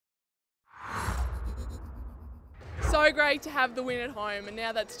so great to have the win at home, and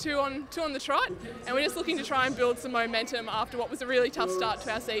now that's two on the trot, and we're just looking to try and build some momentum after what was a really tough start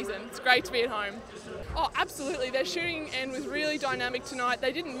to our season. It's great to be at home. Oh, absolutely. Their shooting end was really dynamic tonight.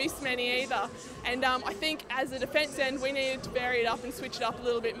 They didn't miss many either. And I think as a defence end, we needed to vary it up and switch it up a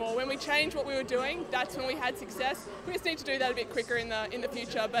little bit more. When we changed what we were doing, that's when we had success. We just need to do that a bit quicker in the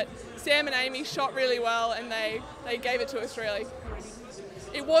future. But Sam and Amy shot really well, and they gave it to us really.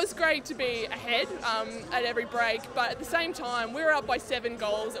 It was great to be ahead at every break, but at the same time, we were up by 7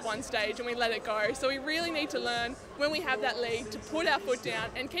 goals at one stage and we let it go. So we really need to learn when we have that lead to put our foot down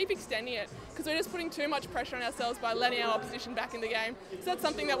and keep extending it, because we're just putting too much pressure on ourselves by letting our opposition back in the game. So that's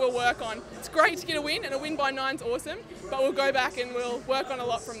something that we'll work on. It's great to get a win, and a win by 9's awesome, but we'll go back and we'll work on a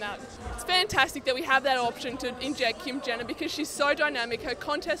lot from that. It's fantastic that we have that option to inject Kim Jenner, because she's so dynamic. Her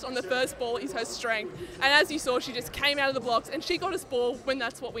contest on the first ball is her strength. And as you saw, she just came out of the blocks and she got us ball when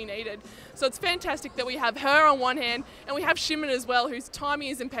that's what we needed. So it's fantastic that we have her on one hand, and we have Shimon as well, whose timing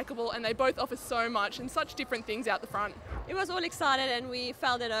is impeccable, and they both offer so much and such different things out the front. It was all excited and we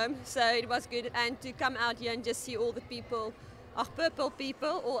felt at home, so it was good. And to come out here and just see all the people, purple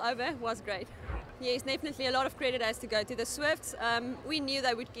people all over, was great. Yes, definitely a lot of credit has to go to the Swifts. We knew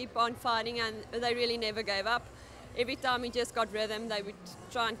they would keep on fighting, and they really never gave up. Every time we just got rhythm, they would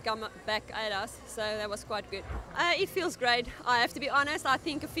try and come back at us, so that was quite good. It feels great. I have to be honest, I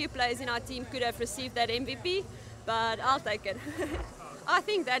think a few players in our team could have received that MVP, but I'll take it. I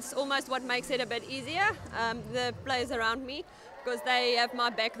think that's almost what makes it a bit easier, the players around me, because they have my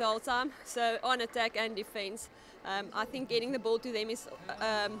back the whole time, so on attack and defense. I think getting the ball to them is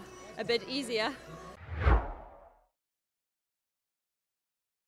a bit easier.